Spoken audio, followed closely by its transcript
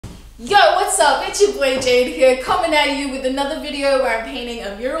Yo, what's up? It's your boy Jade here, coming at you with another video where I'm painting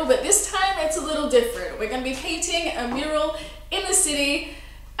a mural, but this time it's a little different. We're going to be painting a mural in the city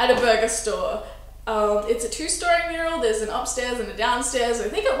at a burger store. It's a two-story mural. There's an upstairs and a downstairs. I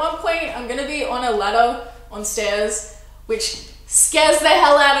think at one point I'm going to be on a ladder on stairs, which scares the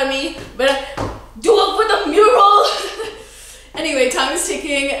hell out of me, but do it for the mural! Anyway, time is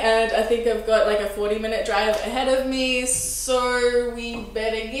ticking and I think I've got like a 40-minute drive ahead of me, so we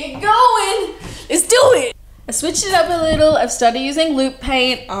better get going. Let's do it! I switched it up a little. I've started using loop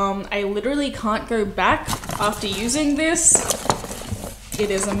paint. I literally can't go back after using this.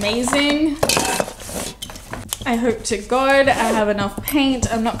 It is amazing. I hope to God I have enough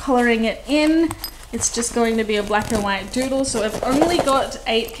paint. I'm not coloring it in. It's just going to be a black and white doodle, so I've only got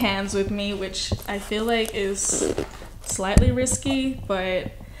 8 cans with me, which I feel like is slightly risky,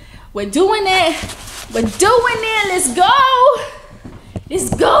 but we're doing it. We're doing it. Let's go. Let's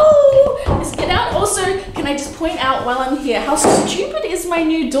go. Let's get out. Also, can I just point out while I'm here, how stupid is my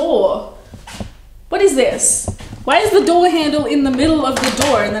new door? What is this? Why is the door handle in the middle of the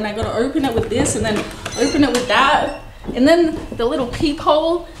door, and then I gotta open it with this and then open it with that, and then the little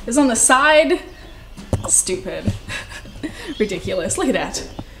peephole is on the side? Stupid. Ridiculous. Look at that.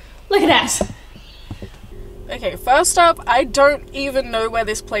 Look at that. Okay, first up, I don't even know where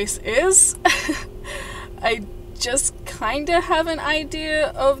this place is. I just kinda have an idea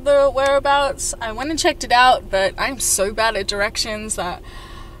of the whereabouts. I went and checked it out, but I'm so bad at directions that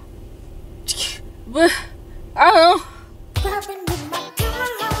I don't know.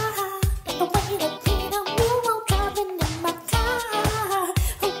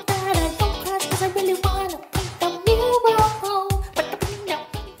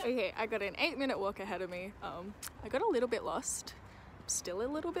 I got an 8-minute walk ahead of me. I got a little bit lost. Still a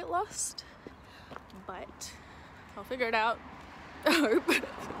little bit lost, but I'll figure it out. I hope.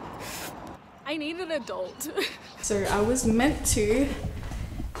 I need an adult. So I was meant to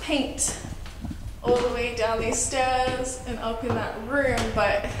paint all the way down these stairs and up in that room,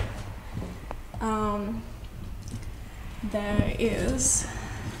 but there is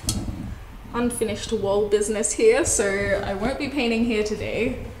unfinished wall business here, so I won't be painting here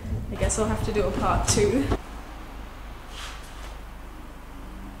today. I guess I'll have to do a part 2.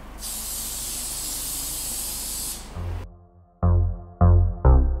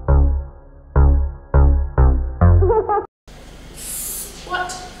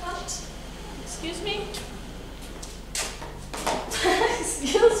 What? What? Excuse me?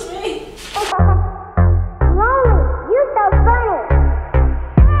 Excuse me?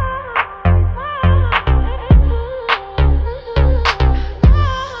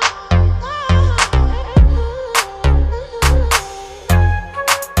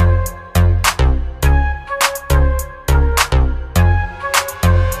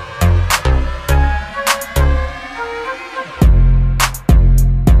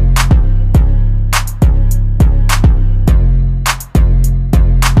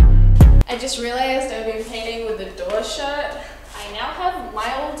 I just realized I've been painting with the door shut. I now have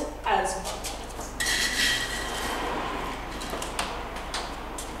mild asthma.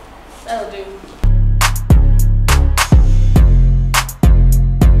 That'll do.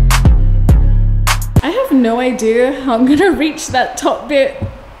 I have no idea how I'm gonna reach that top bit,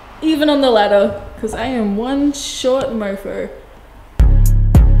 even on the ladder, because I am one short mofo.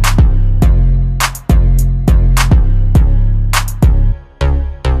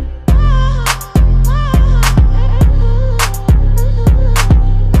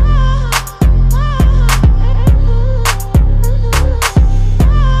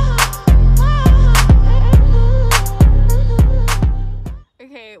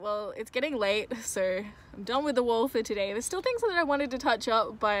 It's getting late, so I'm done with the wall for today. There's still things that I wanted to touch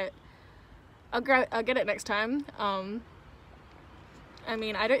up, but I'll get it next time. I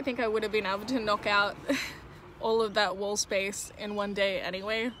mean, I don't think I would have been able to knock out all of that wall space in one day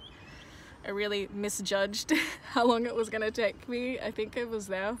anyway. I really misjudged how long it was gonna take me. I think I was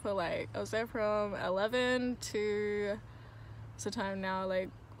there for I was there from 11 to, what's the time now, like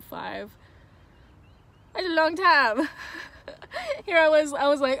 5. That's a long time. Here I was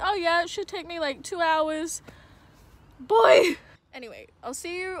like, oh yeah, it should take me like 2 hours. Boy! Anyway, I'll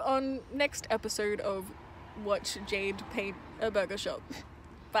see you on next episode of Watch Jade Paint a Burger Shop.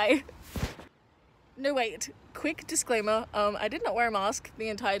 Bye. No, wait. Quick disclaimer. I did not wear a mask the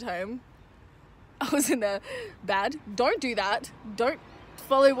entire time I was in there. Bad. Don't do that. Don't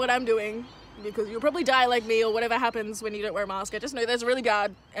follow what I'm doing, because you'll probably die like me or whatever happens when you don't wear a mask. I just know that's really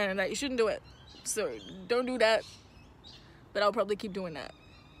bad and that you shouldn't do it. So don't do that. But I'll probably keep doing that.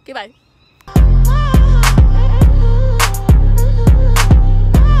 Okay, bye.